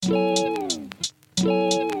Hello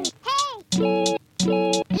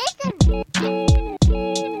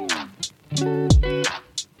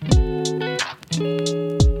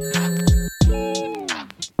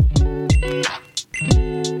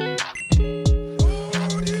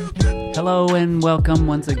and welcome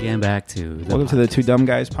once again back to the Two Dumb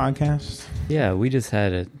Guys podcast. Yeah, we just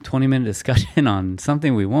had a 20-minute discussion on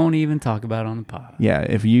something we won't even talk about on the pod. Yeah,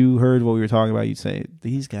 if you heard what we were talking about, you'd say,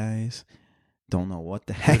 these guys don't know what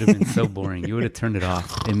the heck. It would have been so boring. You would have turned it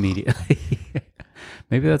off immediately.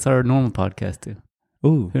 Maybe that's our normal podcast too.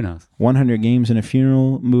 Ooh. Who knows? 100 games in a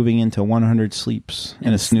funeral, moving into 100 sleeps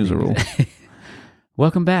in a snoozer rule.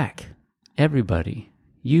 Welcome back, everybody.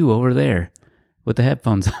 You over there with the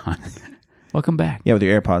headphones on. Welcome back. Yeah, with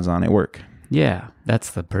your AirPods on at work. Yeah,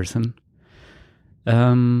 that's the person.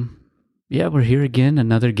 Yeah, we're here again.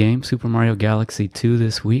 Another game, Super Mario Galaxy 2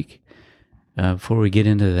 this week. Before we get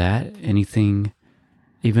into that, anything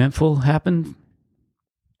eventful happened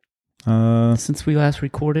since we last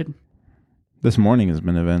recorded? This morning has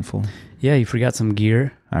been eventful. Yeah, you forgot some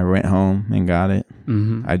gear. I went home and got it.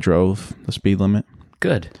 Mm-hmm. I drove the speed limit.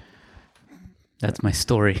 Good. That's my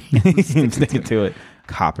story. Sticking to it.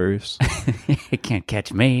 Coppers. It can't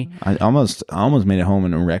catch me. I almost made it home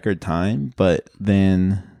in a record time, but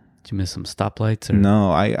then... Did you miss some stoplights? Or?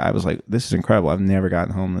 No, I was like, this is incredible. I've never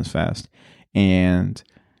gotten home this fast. And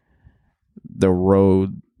the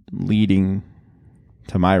road leading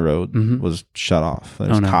to my road was shut off.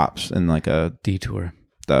 There's cops and like a detour,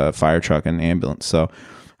 the fire truck and ambulance. So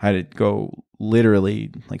I had to go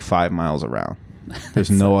literally like 5 miles around.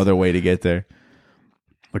 There's no other way to get there.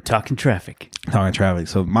 We're talking traffic.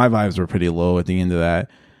 So my vibes were pretty low at the end of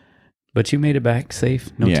that. But you made it back safe.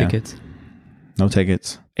 No tickets. No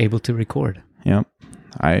tickets. Able to record. Yep.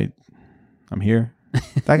 I'm here.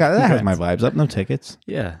 That has my vibes up. No tickets.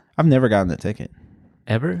 Yeah. I've never gotten a ticket.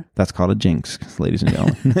 Ever? That's called a jinx, ladies and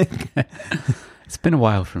gentlemen. It's been a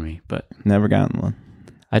while for me, but... Never gotten one.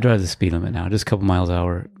 I drive the speed limit now. Just a couple miles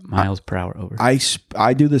per hour over.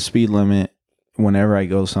 I do the speed limit whenever I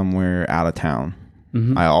go somewhere out of town.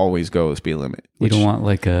 Mm-hmm. I always go speed limit. You don't want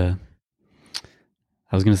like a...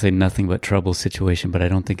 I was going to say Nothing But Trouble situation, but I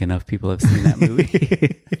don't think enough people have seen that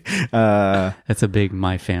movie. That's a big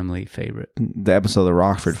My Family favorite. The episode of the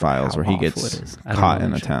Rockford Files where he gets caught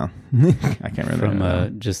in a town. I can't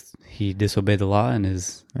remember. He disobeyed the law and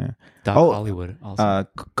is Doc Hollywood also.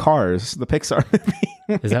 Cars, the Pixar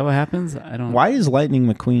movie. Is that what happens? I don't. Why is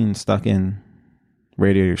Lightning McQueen stuck in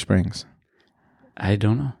Radiator Springs? I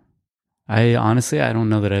don't know. I don't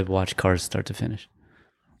know that I've watched Cars start to finish.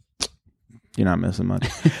 You're not missing much.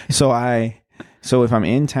 So if I'm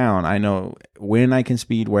in town, I know when I can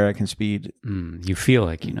speed, where I can speed. You feel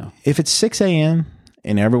like you know. If it's 6 a.m.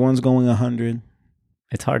 and everyone's going 100,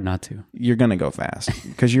 it's hard not to. You're gonna go fast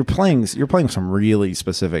because you're playing some really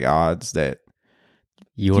specific odds that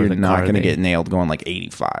you're not gonna get nailed going like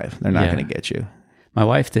 85. They're not gonna get you. My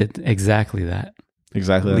wife did exactly that.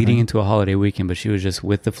 Leading into a holiday weekend, but she was just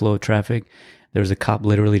with the flow of traffic. There was a cop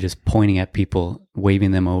literally just pointing at people,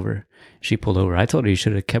 waving them over. She pulled over. I told her you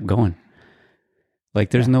should have kept going.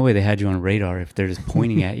 Like, there's no way they had you on radar if they're just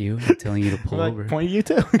pointing at you and telling you to pull over. Pointing you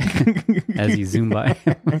too. As you zoom by.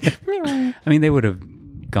 I mean, they would have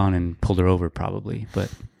gone and pulled her over probably, but...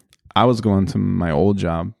 I was going to my old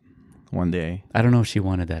job one day. I don't know if she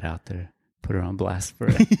wanted that out there. Put her on blast for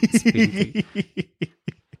a speeding fee.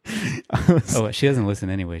 She doesn't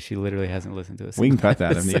listen anyway. She literally hasn't listened to us. We can cut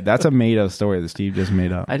that. I mean, that's a made-up story that Steve just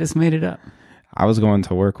made up. I just made it up. I was going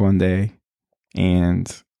to work one day, and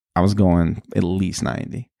I was going at least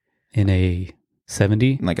 90. In a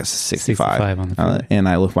 70? Like a 65 on the freeway. And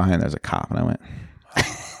I looked behind, there's a cop, and I went...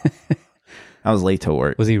 I was late to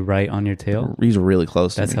work. Was he right on your tail? He's really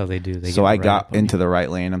close to me. That's how they do. So I got into the right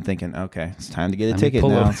lane. I'm thinking, okay, it's time to get a ticket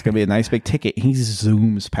now. It's going to be a nice big ticket. He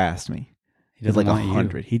zooms past me. He does like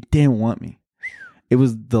 100. He didn't want me. It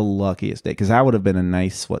was the luckiest day because that would have been a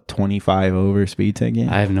nice, 25 over speed ticket.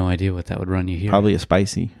 I have no idea what that would run you here. Probably a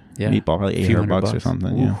spicy meatball, probably $800 or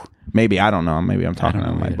something. Yeah. Maybe, I don't know. Maybe I'm talking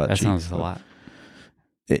on my butt cheeks. That sounds a lot.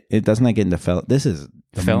 It doesn't get into This is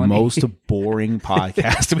the most boring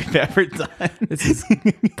podcast we've ever done. This is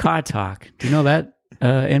Car Talk. Do you know that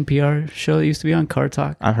NPR show that used to be on, Car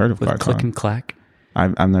Talk? I've heard of Car Talk. Click and Clack.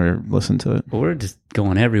 I've never listened to it. Well, we're just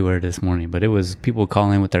going everywhere this morning, but it was people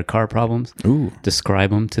calling in with their car problems. Ooh.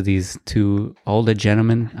 Describe them to these two older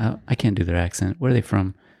gentlemen. I can't do their accent. Where are they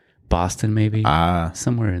from? Boston, maybe?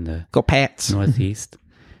 Somewhere in the Go Pats. Northeast.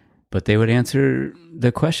 But they would answer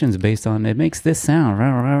the questions based on, it makes this sound.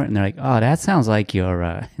 And they're like, oh, that sounds like your...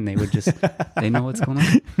 And they would just, they know what's going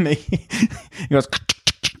on. He goes...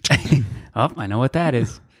 Oh, I know what that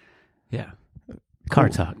is. Yeah. Car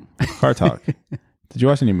talk. Car talk. Did you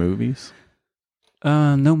watch any movies?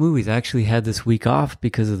 No movies. I actually had this week off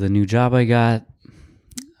because of the new job I got.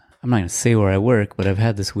 I'm not going to say where I work, but I've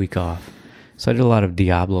had this week off. So I did a lot of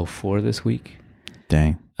Diablo 4 this week.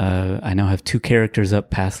 Dang. I now have 2 characters up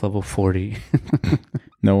past level 40.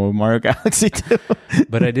 No Mario Galaxy 2.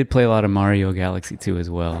 But I did play a lot of Mario Galaxy 2 as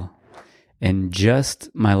well. And just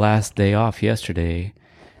my last day off yesterday,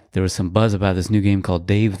 there was some buzz about this new game called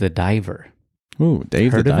Dave the Diver. Ooh,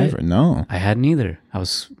 Dave the Diver. No. I hadn't either. I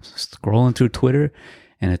was scrolling through Twitter,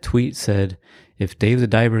 and a tweet said, if Dave the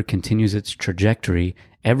Diver continues its trajectory,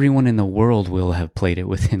 everyone in the world will have played it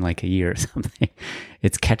within like a year or something.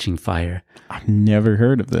 It's catching fire. I've never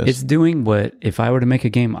heard of this. It's doing what, if I were to make a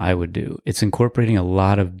game, I would do. It's incorporating a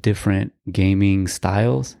lot of different gaming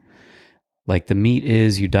styles. Like the meat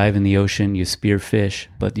is you dive in the ocean, you spear fish,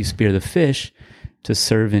 but you spear the fish to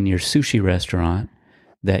serve in your sushi restaurant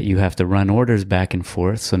that you have to run orders back and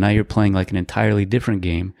forth. So now you're playing like an entirely different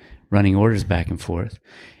game, running orders back and forth.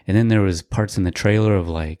 And then there was parts in the trailer of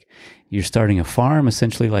like, you're starting a farm,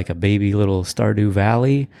 essentially like a baby little Stardew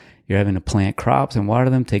Valley. You're having to plant crops and water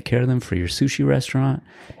them, take care of them for your sushi restaurant.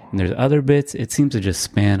 And there's other bits. It seems to just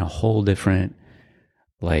span a whole different,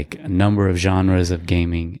 like, a number of genres of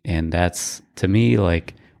gaming. And that's, to me,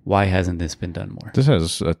 like, why hasn't this been done more? This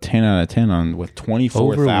has a 10 out of 10 on with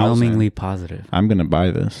 24,000. Overwhelmingly positive. I'm going to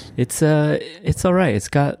buy this. It's all right. It's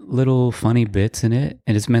got little funny bits in it,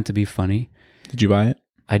 and it's meant to be funny. Did you buy it?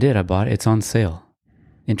 I did. I bought it. It's on sale.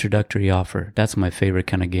 Introductory offer. That's my favorite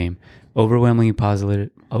kind of game. Overwhelmingly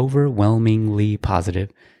positive,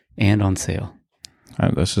 and on sale. All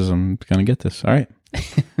right, I'm gonna get this. All right,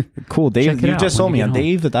 cool. Dave, you just sold me on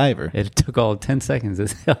Dave the Diver. It took all 10 seconds to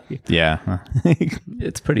tell you. Yeah,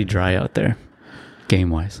 it's pretty dry out there, game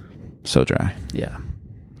wise. So dry. Yeah,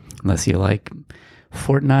 unless you like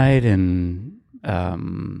Fortnite and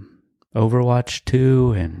Overwatch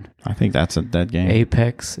 2, and I think that's a dead game.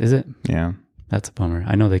 Apex, is it? Yeah. That's a bummer.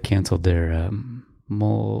 I know they canceled their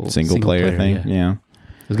single player thing. Yeah.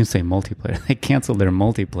 I was going to say multiplayer. They canceled their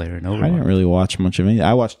multiplayer in Overwatch. I didn't really watch much of it.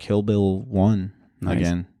 I watched Kill Bill 1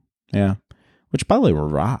 again. Yeah. Which, by the way,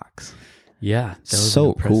 rocks. Yeah. That was so an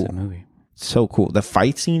impressive cool. movie. So cool. The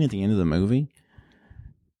fight scene at the end of the movie,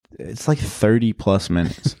 it's like 30 plus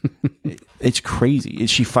minutes. It's crazy.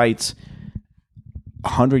 She fights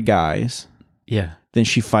 100 guys. Yeah. Then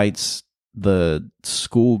she fights the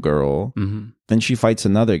schoolgirl. Mm-hmm. Then she fights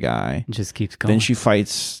another guy. It just keeps going. Then she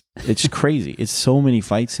fights. It's crazy. It's so many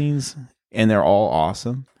fight scenes, and they're all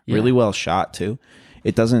awesome. Yeah. Really well shot too.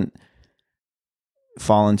 It doesn't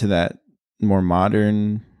fall into that more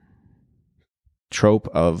modern trope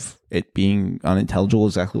of it being unintelligible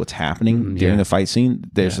exactly what's happening during the fight scene.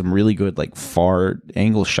 There's some really good like far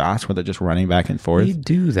angle shots where they're just running back and forth. They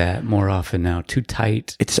do that more often now. Too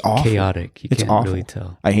tight. It's awful. Chaotic. You can't really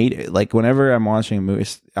tell. I hate it. Like whenever I'm watching a movie,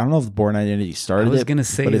 I don't know if Bourne Identity started it. I was going to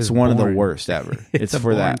say, but it's one of the worst ever. It's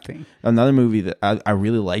for that thing. Another movie that I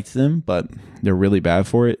really liked them, but they're really bad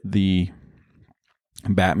for it. The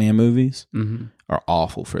Batman movies are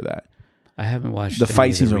awful for that. I haven't watched the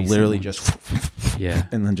fight scenes are literally just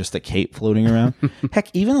and then just a cape floating around. Heck,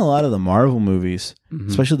 even a lot of the Marvel movies,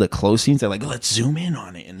 especially the close scenes, they're like, let's zoom in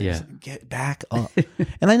on it and get back up.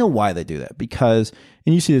 And I know why they do that, because,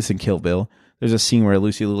 and you see this in Kill Bill, there's a scene where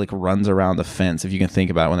Lucy Liu like runs around the fence, if you can think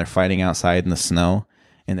about it, when they're fighting outside in the snow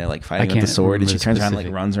and they're like fighting with the sword, and she turns around and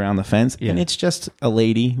like runs around the fence, and it's just a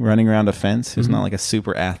lady running around a fence who's not like a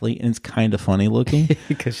super athlete, and it's kind of funny looking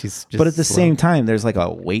because she's just but at the same time there's like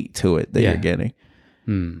a weight to it that you're getting.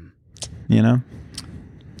 You know?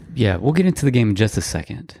 Yeah, we'll get into the game in just a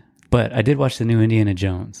second, but I did watch the new Indiana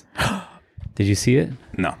Jones. Did you see it?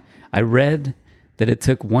 No. I read that it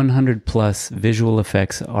took 100 plus visual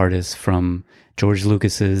effects artists from George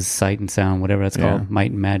Lucas's Sight and Sound, whatever that's called,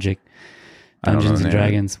 Might and Magic, Dungeons and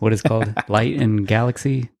Dragons. What is it called? Light and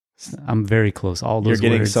Galaxy. I'm very close. All those You're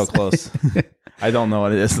getting words. so close. I don't know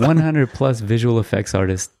what it is. 100 plus visual effects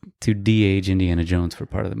artists to de-age Indiana Jones for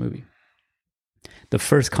part of the movie. The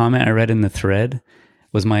first comment I read in the thread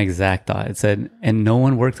was my exact thought. It said, and no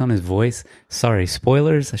one worked on his voice. Sorry,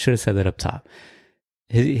 spoilers. I should have said that up top.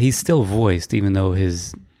 He's still voiced, even though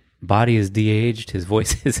his body is de-aged. His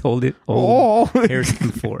voice is old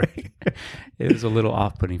Harrison Ford. It was a little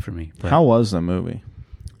off-putting for me. But how was the movie?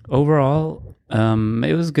 Overall,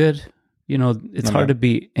 it was good. You know, it's hard to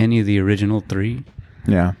beat any of the original 3.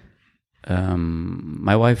 Yeah.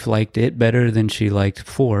 My wife liked it better than she liked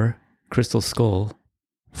 4, Crystal Skull.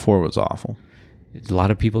 4 was awful. A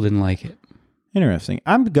lot of people didn't like it. Interesting.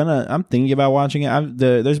 I'm thinking about watching it.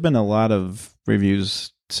 There's been a lot of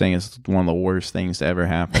reviews saying it's one of the worst things to ever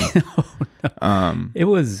happen. No. It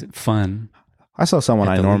was fun. I saw someone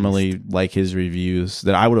I normally like his reviews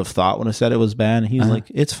that I would have thought would have said it was bad. And he's like,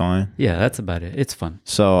 it's fine. Yeah, that's about it. It's fun.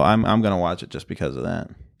 So I'm gonna watch it just because of that.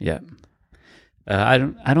 Yeah. I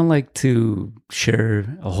don't like to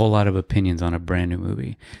share a whole lot of opinions on a brand new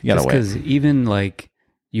movie. Just because even like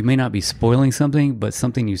you may not be spoiling something, but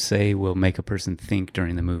something you say will make a person think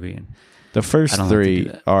during the movie. And the first three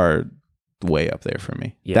are way up there for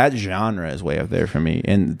me. Yeah. That genre is way up there for me,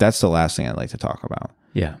 and that's the last thing I'd like to talk about.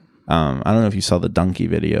 Yeah. I don't know if you saw the Donkey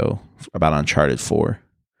video about Uncharted 4.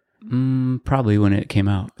 Probably when it came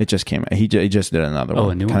out. It just came out. He just did another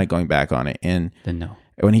one. Kind of going back on it. And then no.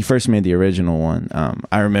 When he first made the original one,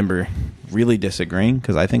 I remember really disagreeing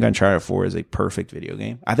because I think Uncharted 4 is a perfect video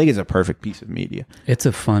game. I think it's a perfect piece of media. It's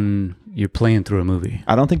a fun, you're playing through a movie.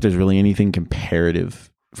 I don't think there's really anything comparative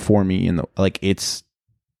for me in the, like, it's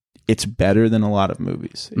better than a lot of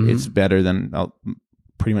movies. Mm-hmm. It's better than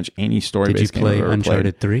pretty much any story-based game. Did you play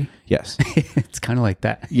Uncharted 3? Yes. It's kind of like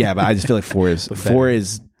that. Yeah, but I just feel like 4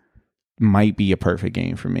 is might be a perfect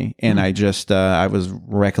game for me. And I just, I was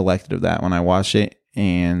recollected of that when I watched it.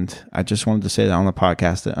 And I just wanted to say that on the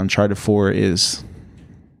podcast that Uncharted 4 is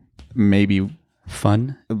maybe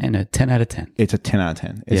fun and a 10 out of 10. It's a 10 out of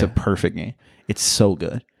 10. It's a perfect game. It's so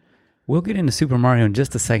good. We'll get into Super Mario in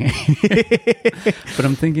just a second. But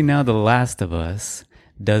I'm thinking now The Last of Us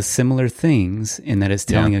does similar things in that it's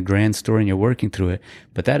telling a grand story and you're working through it,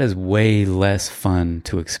 but that is way less fun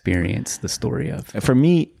to experience the story of. For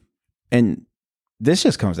me, and this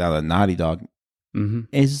just comes out of Naughty Dog,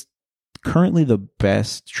 is currently the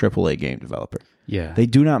best AAA game developer. Yeah. They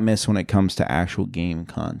do not miss when it comes to actual game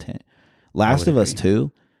content. Last of Us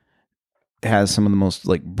 2 has some of the most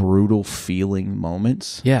like brutal feeling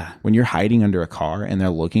moments. Yeah. When you're hiding under a car and they're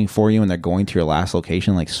looking for you and they're going to your last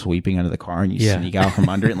location, like sweeping under the car, and you sneak out from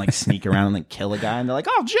under it and like sneak around and like kill a guy, and they're like,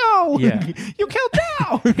 "Oh, Joe, you killed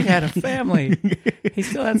Joe." He had a family. He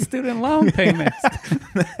still had student loan payments.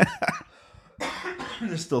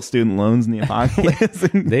 There's still student loans in the apocalypse.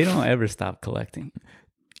 They don't ever stop collecting.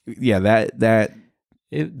 Yeah,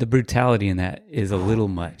 the brutality in that is a little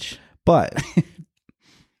much. But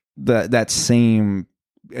that same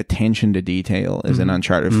attention to detail is in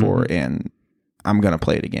Uncharted 4, and I'm gonna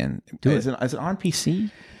play it again. Is it on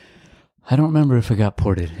PC? I don't remember if it got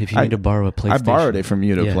ported. If you need to borrow a PlayStation, I borrowed it from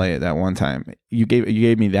you to play it that one time. You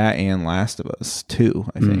gave me that and Last of Us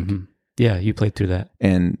 2, I think. Yeah, you played through that,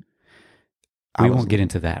 and we won't get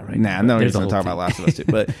into that right now. No, we're going to talk about Last of Us 2.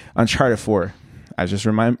 But Uncharted 4, I just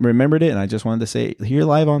remembered it, and I just wanted to say it here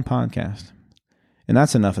live on podcast. And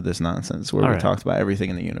that's enough of this nonsense where we talked about everything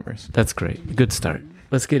in the universe. That's great. Good start.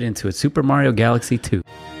 Let's get into it. Super Mario Galaxy 2.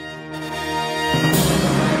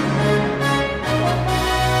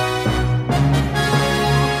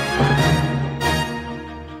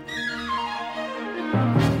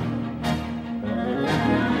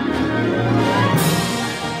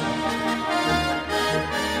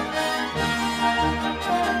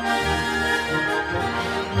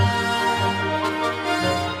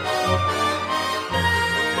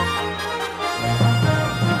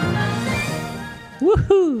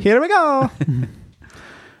 Here we go.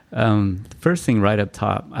 First thing right up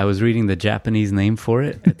top, I was reading the Japanese name for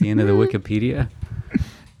it at the end of the Wikipedia,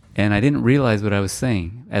 and I didn't realize what I was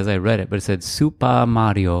saying as I read it, but it said Super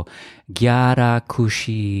Mario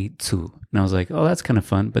Gyarakushi 2. And I was like, oh, that's kind of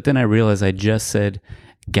fun. But then I realized I just said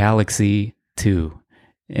Galaxy 2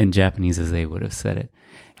 in Japanese as they would have said it.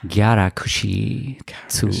 Gyarakushi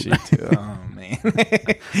 2. Oh, man.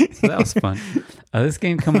 So that was fun. This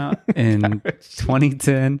game came out in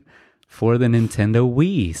 2010 for the Nintendo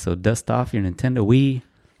Wii. So dust off your Nintendo Wii.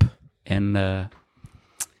 And the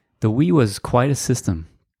Wii was quite a system.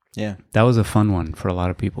 Yeah. That was a fun one for a lot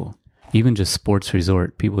of people. Even just Sports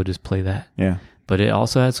Resort, people would just play that. Yeah. But it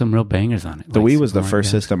also had some real bangers on it. The Wii was the first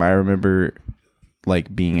system I remember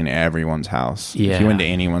like being in everyone's house. Yeah. If you went to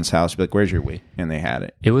anyone's house, you'd be like, "Where's your Wii?" And they had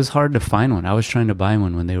it. It was hard to find one. I was trying to buy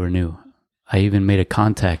one when they were new. I even made a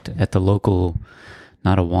contact at the local,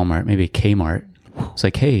 not a Walmart, maybe a Kmart. It's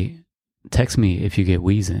like, hey, text me if you get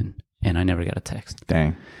Wii's in. And I never got a text.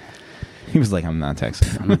 Dang. He was like, I'm not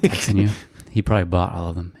texting. I'm not texting you. He probably bought all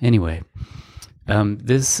of them. Anyway,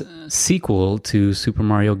 this sequel to Super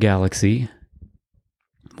Mario Galaxy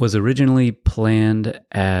was originally planned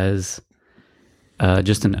as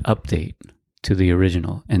just an update to the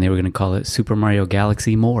original. And they were going to call it Super Mario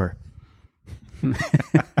Galaxy More.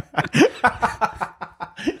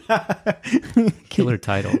 Killer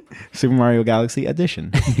title. Super Mario Galaxy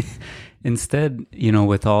Edition. Instead,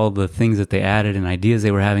 with all the things that they added and ideas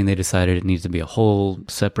they were having, they decided it needs to be a whole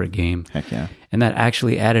separate game. Heck yeah. And that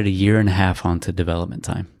actually added 1.5 years onto development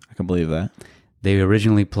time. I can believe that. They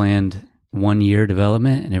originally planned 1 year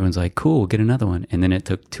development, and everyone's like, cool, we'll get another one. And then it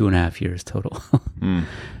took 2.5 years total.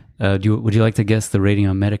 Would you like to guess the rating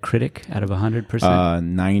on Metacritic out of 100%?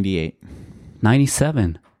 98.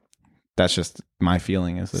 97. That's just my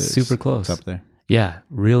feeling. Is super close. It's up there. Yeah,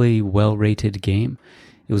 really well-rated game.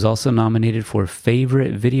 It was also nominated for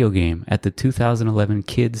Favorite Video Game at the 2011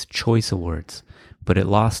 Kids' Choice Awards, but it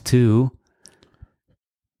lost to...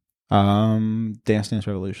 Dance Dance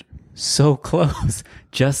Revolution. So close.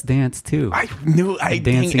 Just Dance 2. I knew.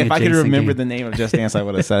 If I could remember the name of Just Dance, I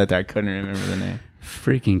would have said it there. I couldn't remember the name.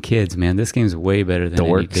 Freaking kids, man. This game's way better than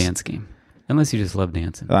any dance game. Unless you just love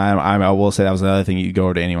dancing. I will say that was another thing. You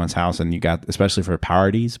go to anyone's house and you got, especially for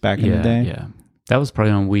parties back in the day. Yeah. That was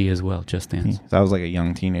probably on Wii as well, Just Dance. That was like a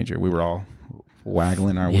young teenager. We were all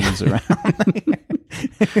waggling our Wii's around.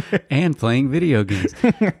 And playing video games.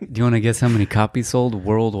 Do you want to guess how many copies sold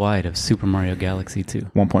worldwide of Super Mario Galaxy 2?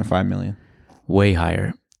 1.5 million. Way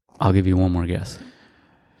higher. I'll give you one more guess.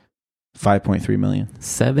 5.3 million.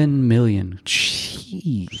 7 million.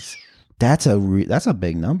 Jeez. That's a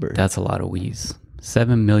big number. That's a lot of Wii's.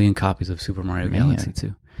 7 million copies of Super Mario Galaxy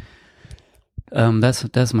 2.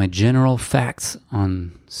 That's my general facts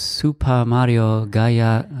on Super Mario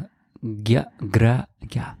Galaxy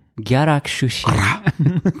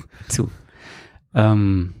 2.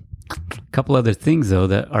 Couple other things though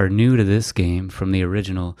that are new to this game from the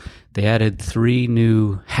original. They added 3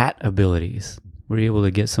 new hat abilities. Were you able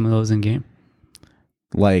to get some of those in game?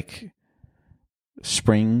 Like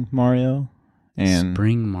Spring Mario and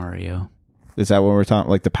Spring Mario. Is that what we're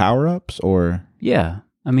talking? Like the power-ups or? Yeah.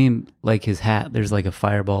 I mean, like his hat, there's like a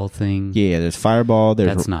fireball thing. Yeah, there's fireball.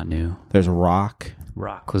 That's not new. There's rock.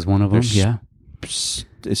 Rock was one of them, yeah. Is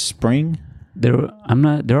spring? There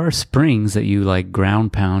are springs that you like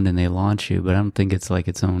ground pound and they launch you, but I don't think it's like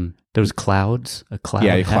its own. There's clouds, a cloud.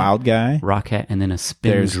 Yeah, a cloud guy. Rock hat, and then a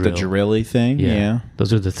spin There's drill. The drilly thing, yeah.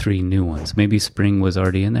 Those are the 3 new ones. Maybe spring was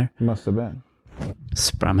already in there. Must have been.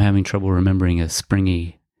 I'm having trouble remembering a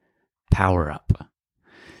springy power-up.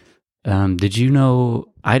 Did you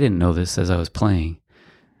know, I didn't know this as I was playing,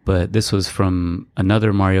 but this was from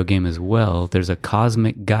another Mario game as well. There's a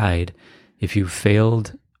cosmic guide. If you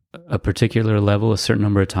failed a particular level a certain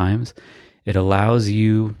number of times, it allows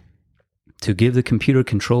you to give the computer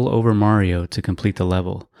control over Mario to complete the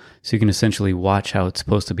level. So you can essentially watch how it's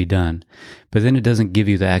supposed to be done. But then it doesn't give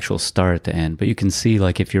you the actual star at the end. But you can see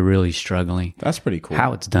like if you're really struggling. That's pretty cool.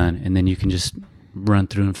 How it's done. And then you can just run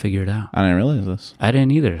through and figure it out. I didn't realize this. I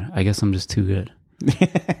didn't either. I guess I'm just too good.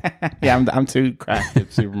 Yeah, I'm too cracked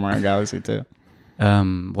at Super Mario Galaxy 2.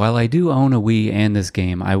 While I do own a Wii and this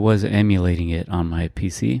game, I was emulating it on my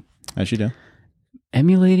PC. As you do.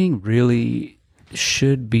 Emulating really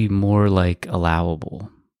should be more like allowable.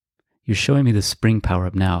 You're showing me the spring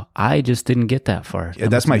power-up now. I just didn't get that far. Yeah,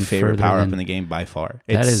 that's my favorite power-up in the game by far.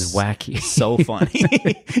 That is wacky. So funny.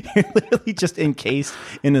 You're literally just encased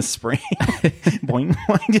in a spring. Boing,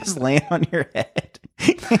 boing, just land on your head.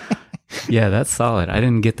 Yeah, that's solid. I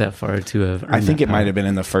didn't get that far to have earned I think that it might have been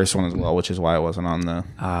in the first one as well, which is why it wasn't on the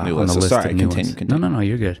new list. On the list sorry, of new continue. No,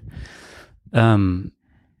 you're good.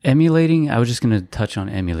 Emulating, I was just going to touch on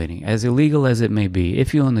emulating. As illegal as it may be,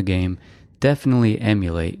 if you own the game, definitely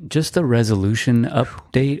emulate. Just the resolution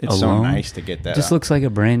update it's alone. So nice to get that. Just looks like a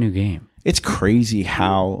brand new game. It's crazy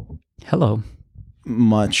how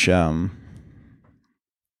much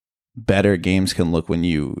better games can look when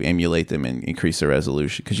you emulate them and increase the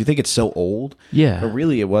resolution, because you think it's so old. Yeah, but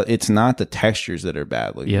really it's not the textures that are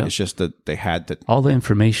bad. Like, it's just that they had to. All the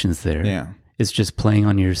information's there. Yeah, it's just playing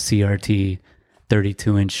on your CRT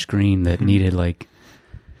 32-inch screen that needed like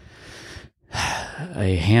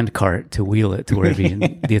a hand cart to wheel it to wherever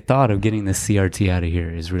you. The thought of getting the CRT out of here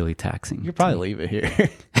is really taxing. You could probably leave it here.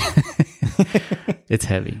 It's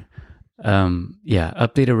heavy.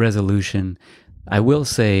 Updated resolution. I will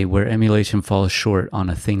say where emulation falls short on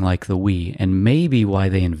a thing like the Wii, and maybe why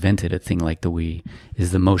they invented a thing like the Wii,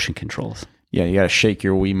 is the motion controls. Yeah, you got to shake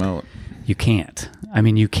your Wiimote. You can't. I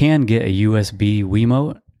mean, you can get a USB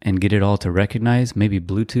Wiimote and get it all to recognize, maybe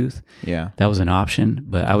Bluetooth. Yeah. That was an option,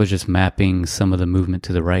 but I was just mapping some of the movement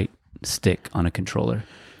to the right stick on a controller.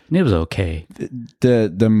 And it was okay.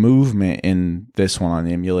 The movement in this one on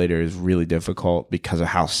the emulator is really difficult because of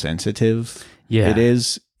how sensitive it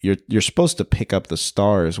is. You're supposed to pick up the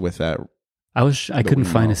stars with that I couldn't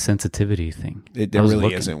find a sensitivity thing. There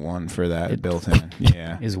really isn't one for that built in.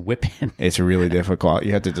 Yeah. Is whipping. It's really difficult.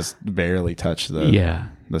 You have to just barely touch the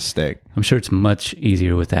stick. I'm sure it's much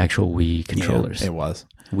easier with actual Wii controllers. Yeah, it was.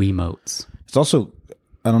 Wiimotes. It's also,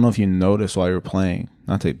 I don't know if you noticed while you were playing,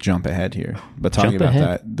 not to jump ahead here, but talking about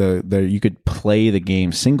that, you could play the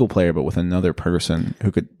game single player, but with another person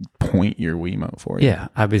who could point your Wiimote for you. Yeah,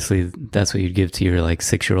 obviously that's what you'd give to your like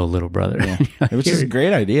 6-year-old little brother. Yeah. Which is a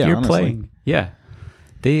great idea. You're honestly. Playing. Yeah,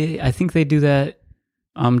 I think they do that.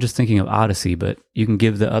 I'm just thinking of Odyssey, but you can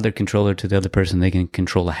give the other controller to the other person. They can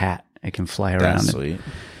control a hat. It can fly around. That's sweet.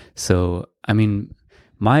 So, I mean,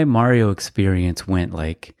 my Mario experience went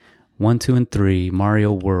like 1, 2, and 3,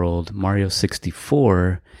 Mario World, Mario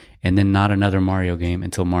 64, and then not another Mario game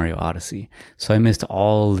until Mario Odyssey. So I missed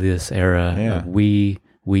all this era of Wii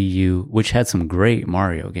U, which had some great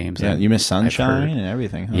Mario games. Yeah, you missed Sunshine and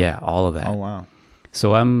everything. Huh? Yeah, all of that. Oh, wow.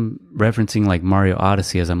 So I'm referencing like Mario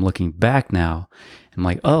Odyssey as I'm looking back now. I'm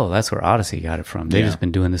like, oh, that's where Odyssey got it from. They've just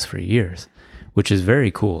been doing this for years, which is very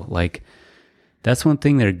cool. Like, that's one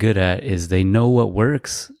thing they're good at is they know what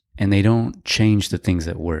works and they don't change the things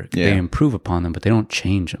that work. Yeah. They improve upon them, but they don't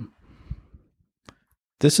change them.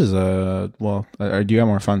 This is do you have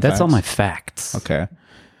more fun facts? That's all my facts. Okay.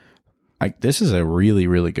 This is a really,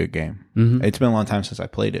 really good game. Mm-hmm. It's been a long time since I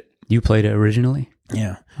played it. You played it originally?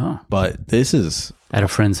 Yeah. Oh. But this is... At a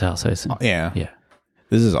friend's house, I assume. Yeah. Yeah.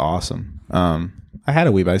 This is awesome. I had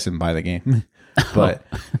a Wii, but I didn't buy the game. But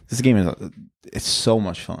this game it's so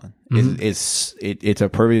much fun. Mm-hmm. It's a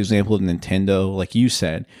perfect example of Nintendo. Like you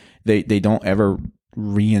said, they don't ever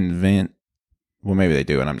reinvent. Well, maybe they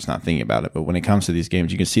do, and I'm just not thinking about it. But when it comes to these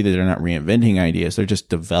games, you can see that they're not reinventing ideas. They're just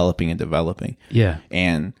developing and developing. Yeah.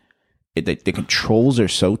 And the controls are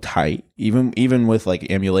so tight, even with like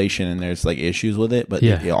emulation, and there's like issues with it, but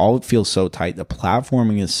it all feels so tight. The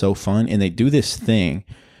platforming is so fun, and they do this thing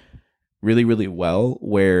really, really well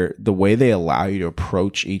where the way they allow you to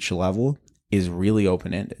approach each level is really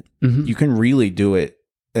open-ended. Mm-hmm. You can really do it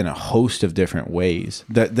in a host of different ways.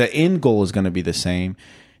 The end goal is going to be the same,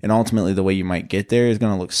 and ultimately the way you might get there is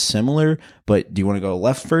going to look similar, but do you want to go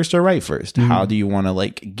left first or right first? Mm-hmm. How do you want to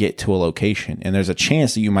like get to a location? And there's a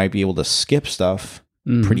chance that you might be able to skip stuff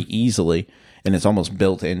pretty easily, and it's almost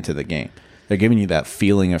built into the game. They're giving you that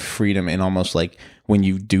feeling of freedom, and almost like when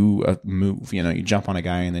you do a move, you jump on a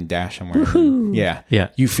guy and then dash somewhere. Yeah.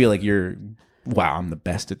 You feel like wow, I'm the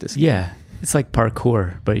best at this game. Yeah. It's like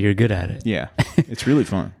parkour, but you're good at it. Yeah. It's really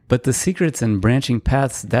fun. But the secrets and branching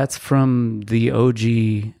paths, that's from the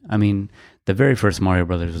OG. I mean, the very first Mario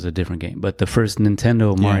Brothers was a different game, but the first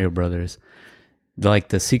Nintendo Mario Brothers, like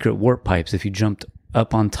the secret warp pipes, if you jumped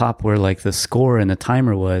up on top where like the score and the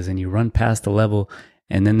timer was and you run past the level,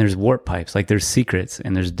 and then there's warp pipes, like there's secrets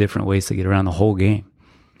and there's different ways to get around the whole game.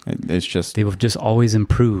 It's just... They've just always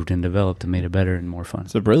improved and developed and made it better and more fun.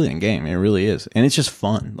 It's a brilliant game. It really is. And it's just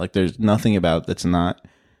fun. Like there's nothing about it that's not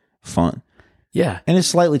fun. Yeah. And it's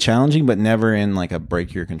slightly challenging, but never in like a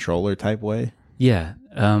break your controller type way. Yeah.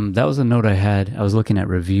 That was a note I had. I was looking at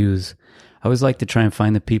reviews. I always like to try and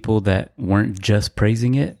find the people that weren't just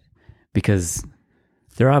praising it, because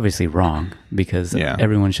they're obviously wrong, because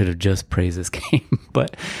everyone should have just praised this game.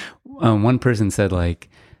 But one person said like,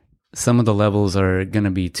 some of the levels are going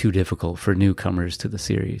to be too difficult for newcomers to the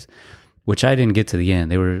series, which I didn't get to the end.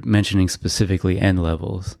 They were mentioning specifically end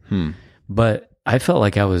levels. But I felt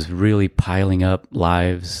like I was really piling up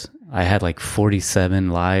lives. I had like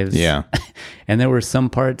 47 lives. Yeah. And there were some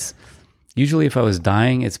parts, usually if I was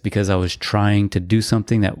dying, it's because I was trying to do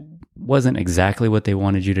something that wasn't exactly what they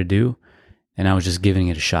wanted you to do. And I was just giving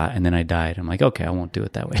it a shot, and then I died. I'm like, okay, I won't do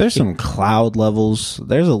it that way. There's some cloud levels.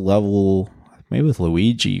 There's a level... maybe with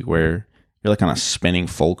Luigi, where you're like on a spinning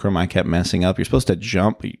fulcrum. I kept messing up. You're supposed to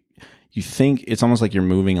jump. You think it's almost like you're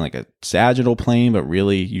moving like a sagittal plane, but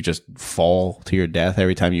really you just fall to your death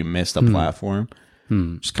every time you miss the platform.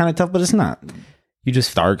 It's kind of tough, but it's not. You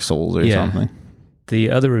just Dark Souls or something.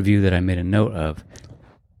 The other review that I made a note of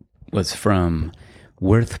was from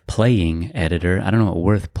Worth Playing editor. I don't know what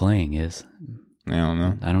Worth Playing is. I don't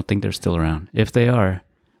know. I don't think they're still around. If they are,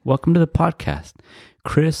 welcome to the podcast.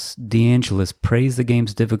 Chris DeAngelis praised the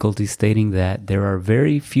game's difficulty, stating that there are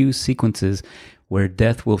very few sequences where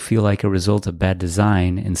death will feel like a result of bad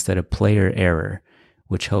design instead of player error,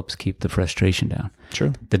 which helps keep the frustration down.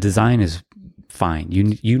 True. The design is fine.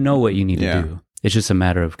 You know what you need to do. It's just a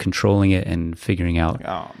matter of controlling it and figuring out,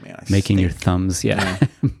 making your thumbs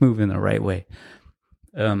move in the right way.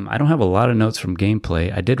 I don't have a lot of notes from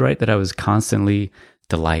gameplay. I did write that I was constantly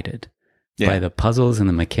delighted by the puzzles and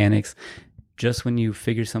the mechanics. just when you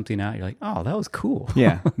figure something out, you're like, oh, that was cool.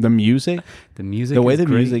 Yeah. The music. The way the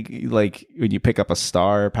great. music, like when you pick up a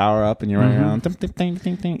star power up and you're running around, ding,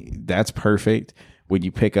 ding, ding, that's perfect. When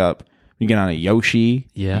you get on a Yoshi,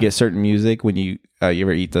 you get certain music. When you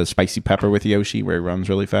ever eat the spicy pepper with Yoshi where he runs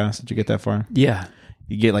really fast? Did you get that far? Yeah.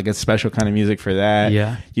 You get like a special kind of music for that.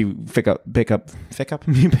 Yeah. You pick up a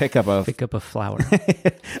flower.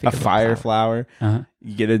 A fire flower. Uh-huh.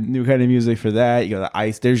 You get a new kind of music for that. You got the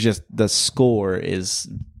ice. There's just, the score is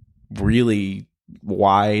really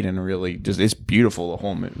wide and really just, it's beautiful,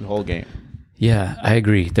 the whole game. Yeah, I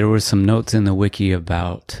agree. There were some notes in the wiki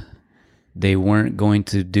about they weren't going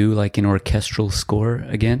to do like an orchestral score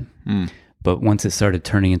again. But once it started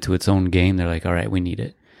turning into its own game, they're like, all right, we need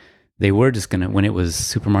it. They were just going to, when it was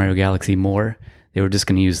Super Mario Galaxy More, they were just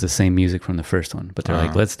going to use the same music from the first one. But they're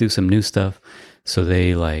like, let's do some new stuff. So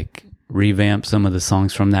they like revamped some of the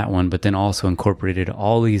songs from that one, but then also incorporated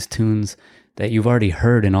all these tunes that you've already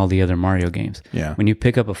heard in all the other Mario games. Yeah. When you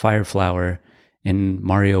pick up a Fire Flower in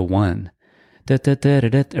Mario 1, or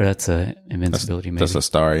that's a invincibility maybe. That's a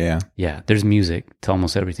star, yeah. Yeah, there's music to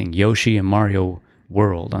almost everything. Yoshi and Mario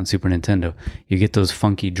World on Super Nintendo, you get those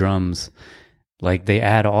funky drums. Like they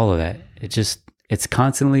add all of that. It's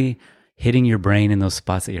constantly hitting your brain in those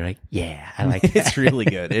spots that you're like, yeah, I like it. It's really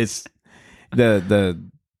good. It's the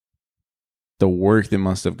work that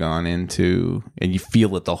must have gone into, and you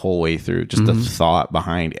feel it the whole way through. Just the thought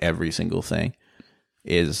behind every single thing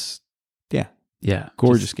is, yeah,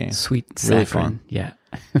 gorgeous game. Sweet, really saccharine. Fun. Yeah,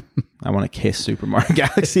 I want to kiss Super Mario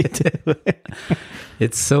Galaxy too.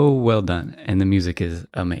 It's so well done, and the music is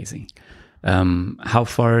amazing. How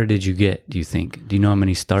far did you get, do you think? Do you know how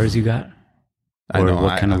many stars you got? Or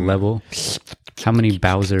what kind of level? How many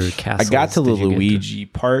Bowser castles? I got to the Luigi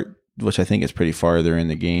part, which I think is pretty farther in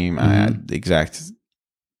the game. I had the exact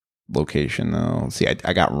location though. See,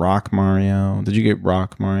 I got Rock Mario. Did you get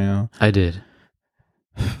Rock Mario? I did.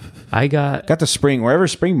 I got the Spring, wherever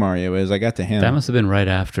Spring Mario is, I got to him. That must have been right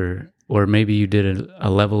after. Or maybe you did a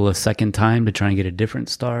level a second time to try and get a different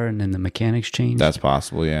star, and then the mechanics changed. That's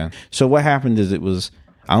possible, yeah. So what happened is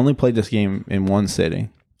I only played this game in one sitting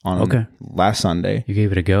on last Sunday. You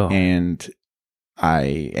gave it a go. And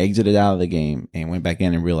I exited out of the game and went back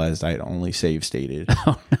in and realized I had only save stated.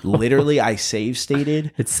 Oh, no. Literally, I save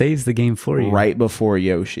stated. It saves the game for you. Right before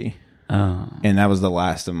Yoshi. Oh. And that was the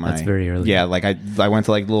last of my... That's very early. Yeah, like I went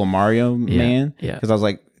to like little Mario Man. Yeah. Because I was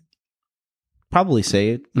like, probably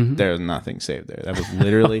saved. There's nothing saved there. That was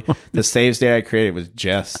literally the save state I created was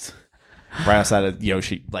just right outside of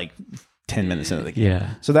Yoshi, like 10 minutes into the game.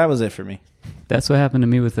 Yeah. So that was it for me. That's what happened to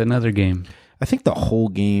me with another game. I think the whole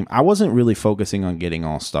game, I wasn't really focusing on getting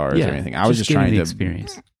all stars or anything. I was just trying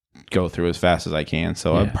to go through as fast as I can.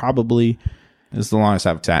 So I probably, it's the longest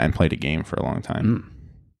I've sat and played a game for a long time.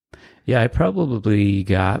 Yeah, I probably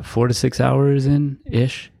got 4 to 6 hours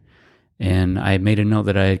in-ish. And I made a note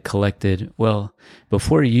that I had collected, well,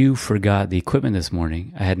 before you forgot the equipment this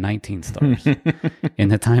morning, I had 19 stars. In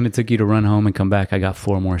the time it took you to run home and come back, I got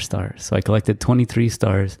 4 more stars. So I collected 23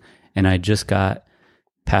 stars, and I just got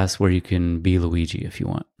past where you can be Luigi if you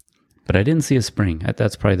want. But I didn't see a spring.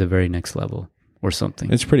 That's probably the very next level or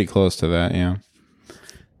something. It's pretty close to that, yeah.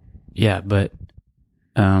 Yeah, but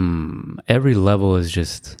every level is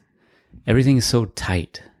just, everything is so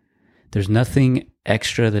tight. There's nothing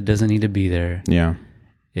extra that doesn't need to be there. Yeah.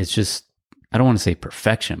 It's just, I don't want to say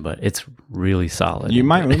perfection, but it's really solid. We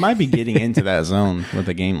might be getting into that zone with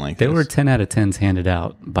a game like this. There were 10 out of 10s handed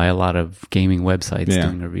out by a lot of gaming websites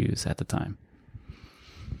doing reviews at the time.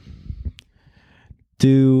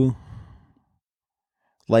 This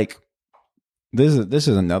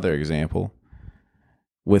is another example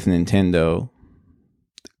with Nintendo,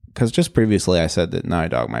 because just previously I said that Naughty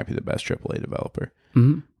Dog might be the best AAA developer.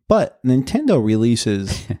 But Nintendo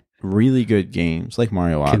releases really good games like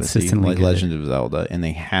Mario Odyssey, like Legend of Zelda, and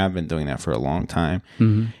they have been doing that for a long time.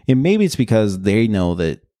 And maybe it's because they know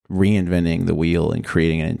that reinventing the wheel and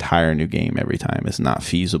creating an entire new game every time is not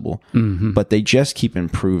feasible. But they just keep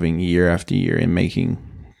improving year after year and making,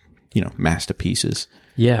 masterpieces.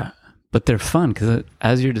 Yeah, but they're fun because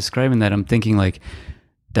as you're describing that, I'm thinking like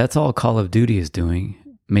that's all Call of Duty is doing,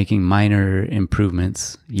 making minor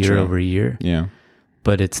improvements year over year. Yeah.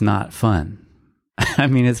 But it's not fun. I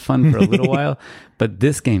mean, it's fun for a little while, but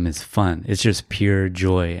this game is fun. It's just pure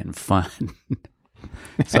joy and fun.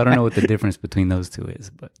 So I don't know what the difference between those two is,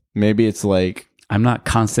 but maybe it's like I'm not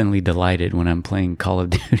constantly delighted when I'm playing Call of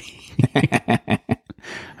Duty.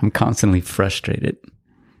 I'm constantly frustrated.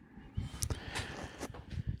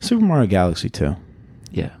 Super Mario Galaxy 2.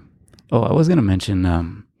 Yeah. Oh, I was going to mention,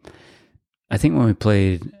 I think when we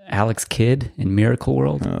played Alex Kidd in Miracle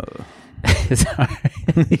World, is hard.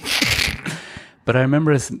 But I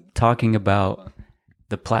remember us talking about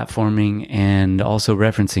the platforming and also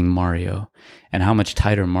referencing Mario and how much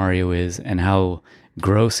tighter Mario is and how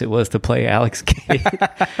gross it was to play Alex Kidd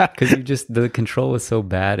because the control was so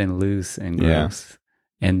bad and loose and gross.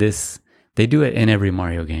 Yeah. And they do it in every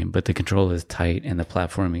Mario game, but the control is tight and the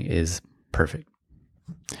platforming is perfect.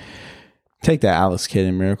 Take that, Alex Kidd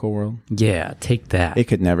in Miracle World. Yeah, take that. It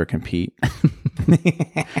could never compete.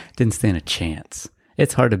 Didn't stand a chance.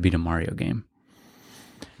 It's hard to beat a Mario game.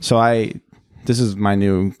 So this is my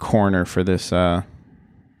new corner for this, for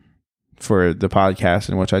the podcast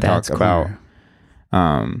in which I talk about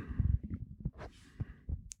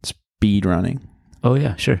speed running. Oh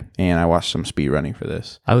yeah, sure. And I watched some speed running for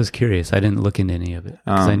this. I was curious. I didn't look into any of it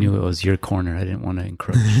because I knew it was your corner. I didn't want to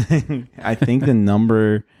encroach. I think the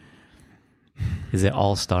number is it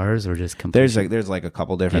all stars or just complete? There's like a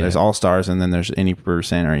couple different. Yeah. There's all stars, and then there's any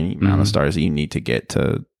percent or any amount of stars that you need to get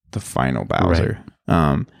to the final Bowser.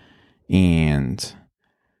 Right. And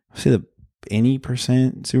see any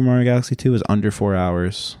percent Super Mario Galaxy 2 is under 4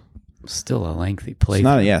 hours. Still a lengthy play.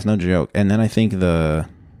 It's no joke. And then I think the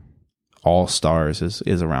all stars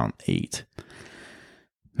is around 8.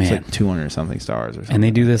 Man. It's like 200 something stars or something. And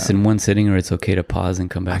they do this in one sitting, or it's okay to pause and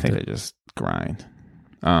come back. I think they just grind.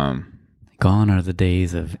 Gone are the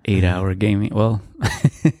days of 8-hour gaming. Well,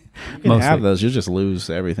 you can have those. You'll just lose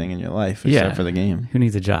everything in your life except for the game. Who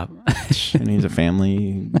needs a job? Who needs a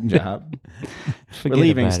family job? We're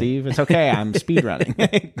leaving, Steve. It's okay. I'm speed running.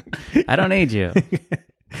 I don't need you.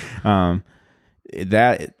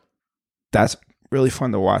 That's really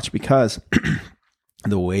fun to watch because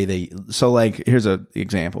the way here's an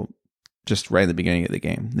example. Just right at the beginning of the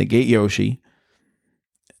game, they get Yoshi,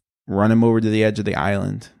 run him over to the edge of the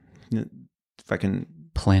island. If I can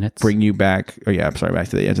bring you back, back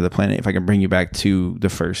to the edge of the planet. If I can bring you back to the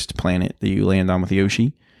first planet that you land on with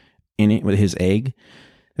Yoshi in it with his egg,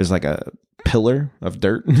 there's like a pillar of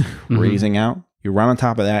dirt raising out. You run on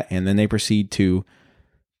top of that, and then they proceed to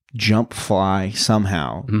jump fly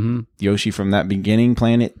somehow Yoshi from that beginning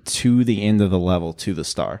planet to the end of the level to the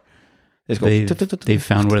star. They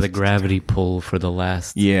found where the gravity pull for the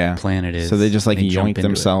last planet is. So they just yoink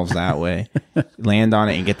themselves that way, land on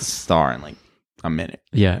it, and get the star in like a minute.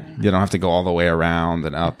 Yeah. You don't have to go all the way around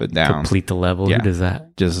and up and down. Complete the level. Yeah. Who does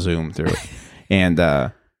that? Just zoom through it. And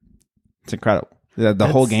it's incredible. The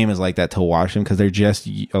whole game is like that to watch them because they're just,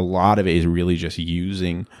 a lot of it is really just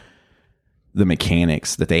using the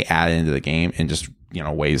mechanics that they add into the game in just,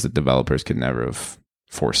 ways that developers could never have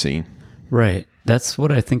foreseen. Right. That's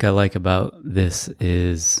what I think I like about this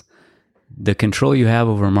is the control you have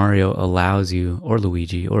over Mario allows you, or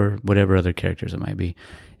Luigi, or whatever other characters it might be,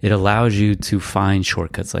 it allows you to find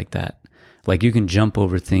shortcuts like that. Like you can jump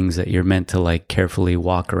over things that you're meant to carefully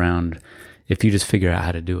walk around if you just figure out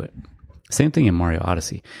how to do it. Same thing in Mario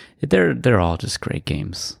Odyssey. They're all just great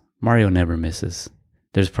games. Mario never misses.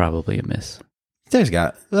 There's probably a miss. There's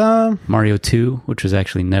got Mario 2, which was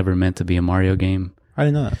actually never meant to be a Mario game. I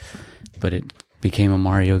didn't know that. But it became a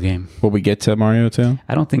Mario game. Will we get to Mario 2?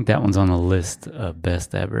 I don't think that one's on the list of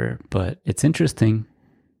best ever, but it's interesting.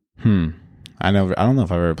 I don't know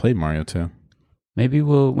if I've ever played Mario 2. Maybe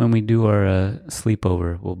when we do our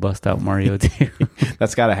sleepover, we'll bust out Mario 2.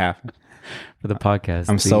 That's got to happen. For the podcast.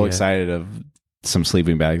 I'm so excited of some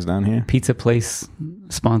sleeping bags down here. Pizza Place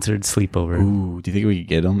sponsored sleepover. Ooh, do you think we could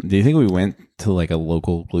get them? Do you think we went to a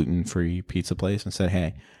local gluten-free pizza place and said,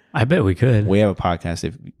 hey, I bet we could. We have a podcast.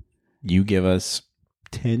 If you give us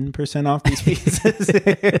 10% off these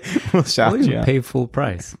pizzas, we'll shout you out. Pay full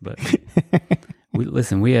price, but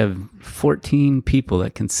we have 14 people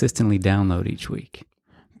that consistently download each week.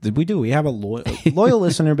 We do. We have a loyal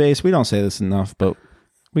listener base. We don't say this enough, but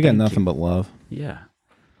we got nothing but love. Yeah.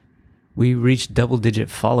 We reached double-digit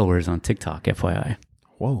followers on TikTok, FYI.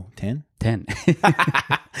 Whoa, 10? 10.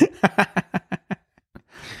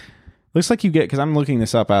 Looks like you get, because I'm looking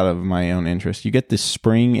this up out of my own interest, you get the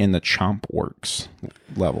Spring in the Chomp Works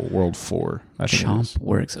level, World 4. Chomp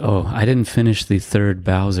Works. Oh, I didn't finish the third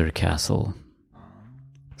Bowser Castle,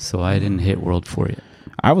 so I didn't hit World 4 yet.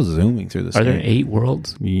 I was zooming through this. Are there 8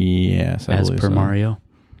 worlds? Yes, as per Mario?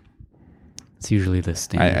 It's usually the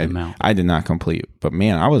standard amount. I did not complete, but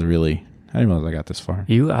man, I didn't realize I got this far.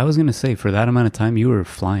 I was going to say, for that amount of time, you were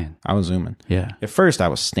flying. I was zooming. Yeah. At first, I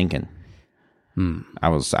was stinking. I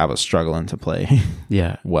was struggling to play.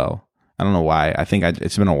 Yeah. Well, I don't know why. I think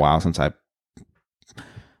it's been a while since we've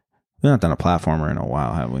not done a platformer in a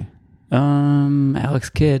while, have we?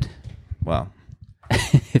 Alex Kidd. Well,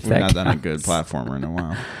 we've not done a good platformer in a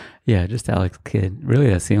while. Yeah, just Alex Kidd. Really,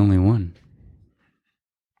 that's the only one.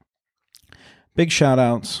 Big shout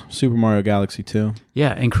outs, Super Mario Galaxy 2.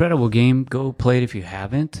 Yeah, incredible game. Go play it if you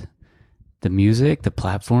haven't. The music, the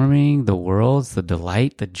platforming, the worlds, the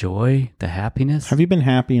delight, the joy, the happiness. Have you been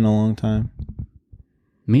happy in a long time?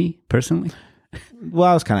 Me, personally? Well,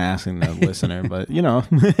 I was kind of asking the listener, but you know.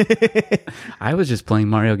 I was just playing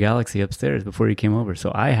Mario Galaxy upstairs before you came over,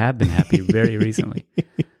 so I have been happy very recently.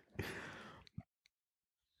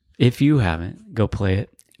 If you haven't, go play it.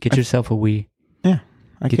 Get yourself a Wii. Yeah.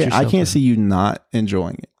 I can't see you not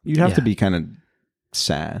enjoying it. You'd have to be kind of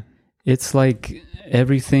sad. It's like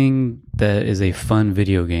everything that is a fun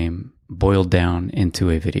video game boiled down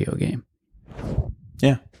into a video game.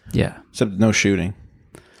 Yeah. Yeah. Except no shooting.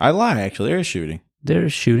 I lie, actually. There is shooting. There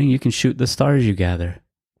is shooting. You can shoot the stars you gather.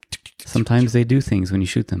 Sometimes they do things when you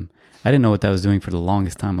shoot them. I didn't know what that was doing for the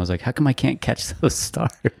longest time. I was like, how come I can't catch those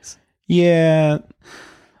stars? Yeah.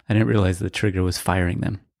 I didn't realize the trigger was firing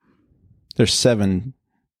them. There's 7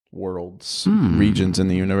 worlds, regions in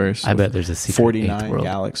the universe. I bet there's a secret 49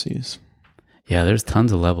 galaxies. Yeah, there's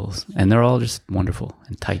tons of levels, and they're all just wonderful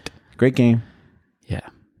and tight. Great game. Yeah.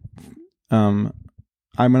 I'm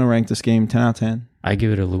gonna rank this game 10 out of 10. I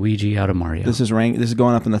give it a Luigi out of Mario. This is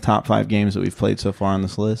going up in the top 5 games that we've played so far on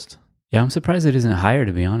this list. Yeah, I'm surprised it isn't higher,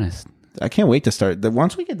 to be honest. I can't wait to start.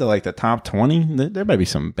 Once we get to like the top 20, there might be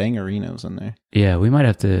some bangerinos in there. Yeah, we might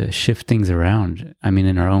have to shift things around. I mean,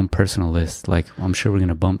 in our own personal list, like I'm sure we're going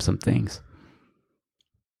to bump some things.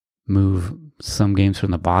 Move some games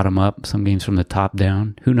from the bottom up, some games from the top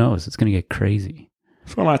down. Who knows? It's going to get crazy.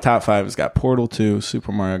 For my top 5, it's got Portal 2,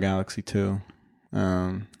 Super Mario Galaxy 2.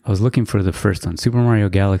 I was looking for the first one. Super Mario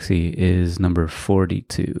Galaxy is number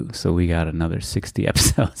 42, so we got another 60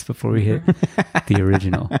 episodes before we hit the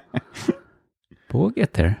original. But we'll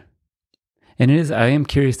get there. And I am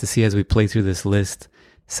curious to see as we play through this list,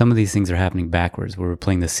 some of these things are happening backwards, where we're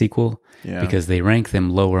playing the sequel because they rank them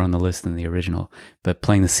lower on the list than the original. But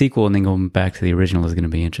playing the sequel and then going back to the original is going to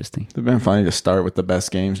be interesting. It's been funny to start with the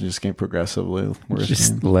best games and just get progressively worse.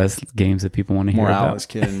 Just less games that people want to hear about. More Alice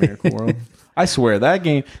Kid and Miracle World. I swear that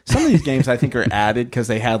game, some of these games I think are added because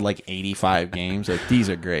they had like 85 games. Like, these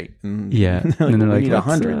are great. And yeah. like, and they're like,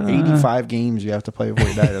 185 games you have to play before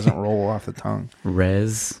you die. It doesn't roll off the tongue.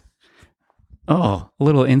 Rez. Oh, a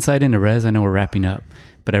little insight into Rez. I know we're wrapping up,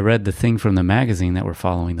 but I read the thing from the magazine that we're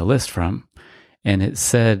following the list from. And it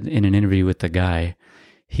said in an interview with the guy,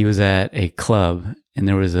 he was at a club and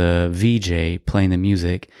there was a VJ playing the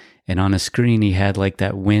music. And on a screen, he had like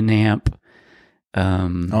that Winamp.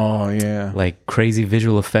 Oh yeah, like crazy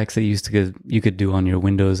visual effects that you could do on your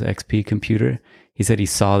Windows XP computer. He said he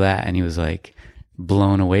saw that and he was like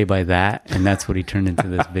blown away by that, and that's what he turned into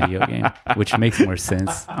this video game, which makes more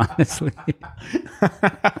sense, honestly.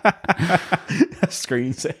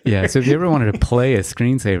 Screensaver. Yeah, so if you ever wanted to play a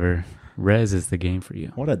screensaver, Rez is the game for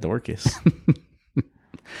you. What a Dorcas.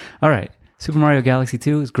 All right, Super Mario Galaxy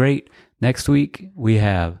 2 is great. Next week we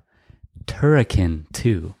have Turrican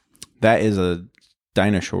 2. That is a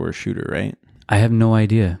dinosaur shooter, right? I have no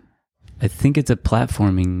idea. I think it's a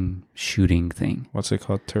platforming shooting thing. What's it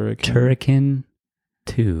called? Turrican? Turrican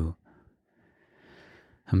 2.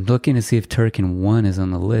 I'm looking to see if Turrican 1 is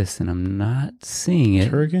on the list, and I'm not seeing it.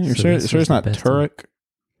 Turrican? You're sure it's not Turok?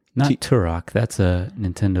 Not Turok. That's a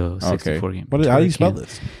Nintendo 64 game. How do you spell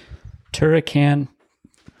this? Turrican.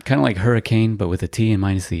 Kind of like hurricane, but with a T and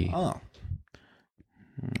minus E. Oh.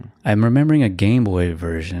 I'm remembering a Game Boy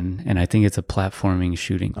version, and I think it's a platforming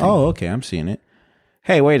shooting thing. Oh, okay. I'm seeing it.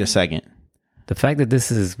 Hey, wait a second. The fact that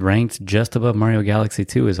this is ranked just above Mario Galaxy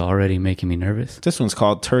 2 is already making me nervous. This one's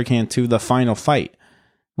called Turrican 2: The Final Fight.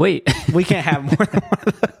 Wait. We can't have more than one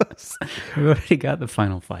of those. We already got the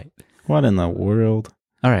final fight. What in the world?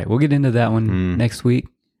 All right. We'll get into that one next week.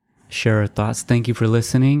 Share our thoughts. Thank you for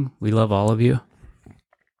listening. We love all of you.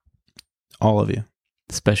 All of you.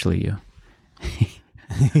 Especially you.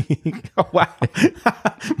 Oh, wow.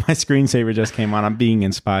 My screensaver just came on. I'm being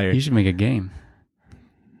inspired. You should make a game.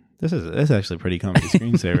 This is actually a pretty comfy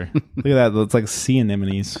screensaver. Look at that. It's like sea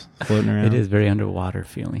anemones floating around. It is very underwater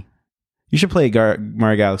feeling. You should play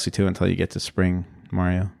Mario Galaxy 2 until you get to Spring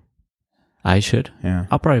Mario. I should? Yeah.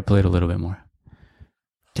 I'll probably play it a little bit more.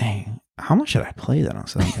 Dang. How much should I play that on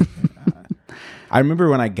something? I remember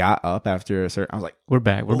when I got up after a certain, I was like, we're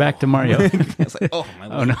back. We're back to Mario. I was like, oh, my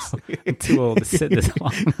Oh, no. I'm too old to sit this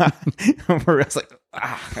long. I was like,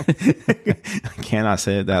 I cannot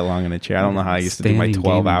sit that long in a chair. I don't know how I used to do my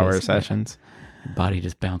 12-hour sessions. Your body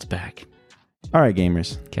just bounced back. All right,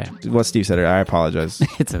 gamers. Okay. What Steve said, I apologize.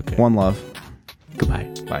 It's okay. One love.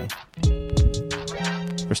 Goodbye. Bye.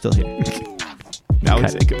 We're still here. Now we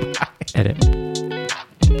say goodbye. Edit.